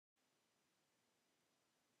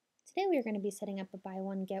Today we are going to be setting up a buy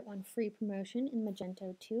one get one free promotion in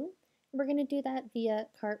Magento 2. We're going to do that via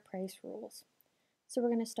cart price rules. So we're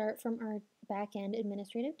going to start from our back-end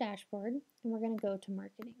administrative dashboard and we're going to go to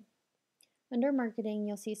marketing. Under marketing,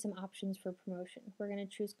 you'll see some options for promotion. We're going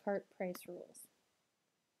to choose cart price rules.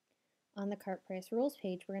 On the cart price rules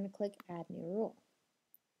page, we're going to click add new rule.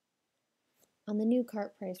 On the new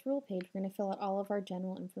cart price rule page, we're going to fill out all of our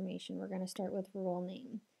general information. We're going to start with rule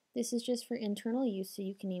name. This is just for internal use, so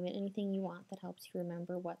you can name it anything you want that helps you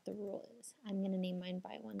remember what the rule is. I'm going to name mine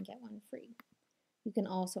buy one, get one free. You can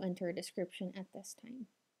also enter a description at this time.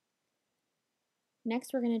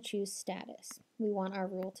 Next, we're going to choose status. We want our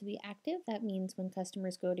rule to be active. That means when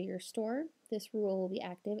customers go to your store, this rule will be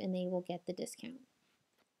active and they will get the discount.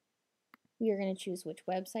 We are going to choose which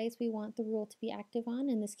websites we want the rule to be active on.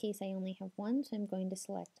 In this case, I only have one, so I'm going to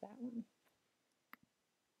select that one.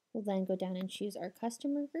 We'll then go down and choose our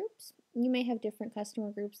customer groups. You may have different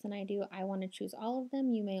customer groups than I do. I want to choose all of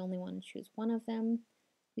them. You may only want to choose one of them.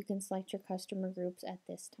 You can select your customer groups at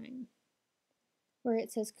this time. Where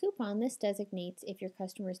it says coupon, this designates if your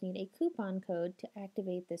customers need a coupon code to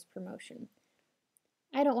activate this promotion.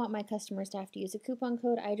 I don't want my customers to have to use a coupon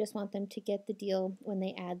code. I just want them to get the deal when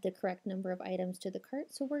they add the correct number of items to the cart,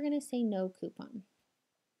 so we're going to say no coupon.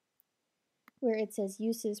 Where it says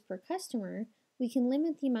uses per customer, we can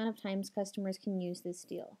limit the amount of times customers can use this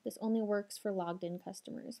deal. This only works for logged in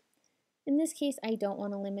customers. In this case, I don't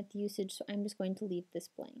want to limit the usage, so I'm just going to leave this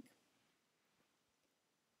blank.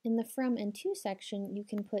 In the from and to section, you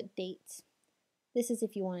can put dates. This is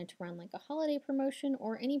if you wanted to run like a holiday promotion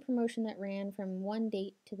or any promotion that ran from one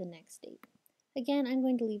date to the next date. Again, I'm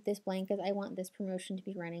going to leave this blank as I want this promotion to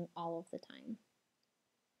be running all of the time.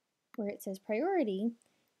 Where it says priority,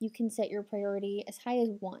 you can set your priority as high as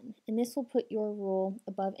 1, and this will put your rule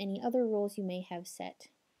above any other rules you may have set.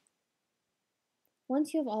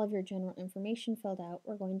 Once you have all of your general information filled out,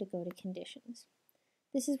 we're going to go to conditions.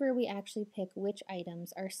 This is where we actually pick which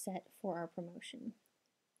items are set for our promotion.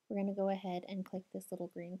 We're going to go ahead and click this little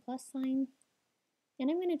green plus sign, and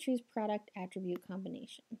I'm going to choose product attribute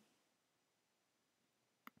combination.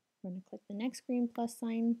 We're going to click the next green plus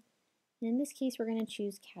sign, and in this case we're going to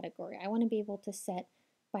choose category. I want to be able to set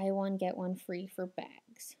buy one, get one free for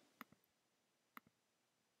bags.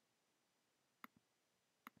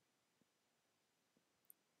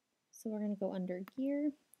 So we're going to go under gear,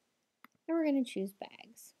 and we're going to choose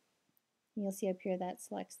bags. And you'll see up here that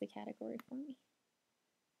selects the category for me.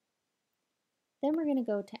 Then we're going to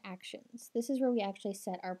go to actions. This is where we actually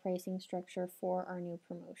set our pricing structure for our new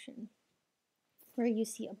promotion. Where you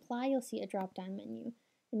see apply, you'll see a drop-down menu,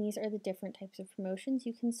 and these are the different types of promotions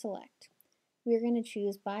you can select. We're going to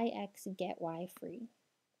choose buy X, get Y free.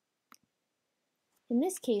 In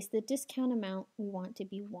this case, the discount amount we want to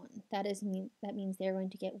be 1. That means they're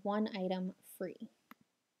going to get 1 item free.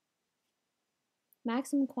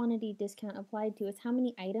 Maximum quantity discount applied to is how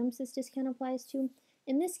many items this discount applies to.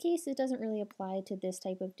 In this case, it doesn't really apply to this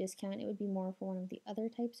type of discount. It would be more for one of the other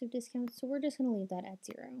types of discounts, so we're just going to leave that at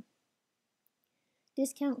 0.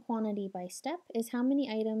 Discount quantity by step is how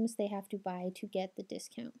many items they have to buy to get the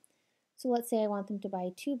discount. So let's say I want them to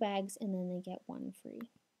buy 2 bags and then they get 1 free.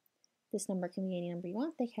 This number can be any number you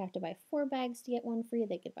want. They could have to buy 4 bags to get 1 free.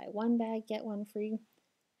 They could buy 1 bag, get 1 free.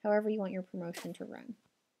 However you want your promotion to run.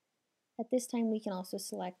 At this time, we can also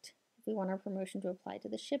select if we want our promotion to apply to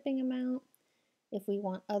the shipping amount, if we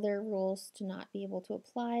want other rules to not be able to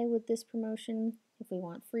apply with this promotion, if we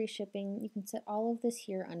want free shipping. You can set all of this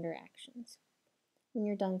here under actions. When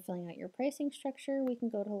you're done filling out your pricing structure, we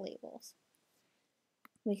can go to labels.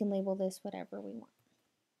 We can label this whatever we want.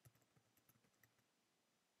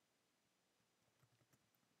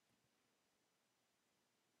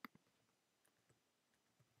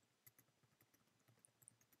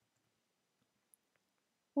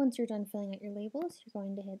 Once you're done filling out your labels, you're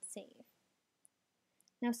going to hit save.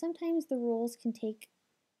 Now sometimes the rules can take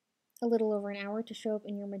a little over an hour to show up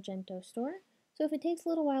in your Magento store, so if it takes a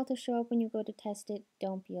little while to show up when you go to test it,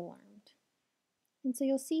 don't be alarmed. And so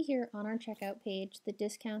you'll see here on our checkout page the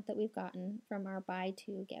discount that we've gotten from our buy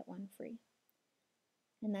 2, get 1 free.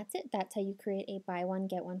 And that's it. That's how you create a buy one,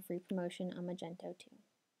 get one free promotion on Magento 2.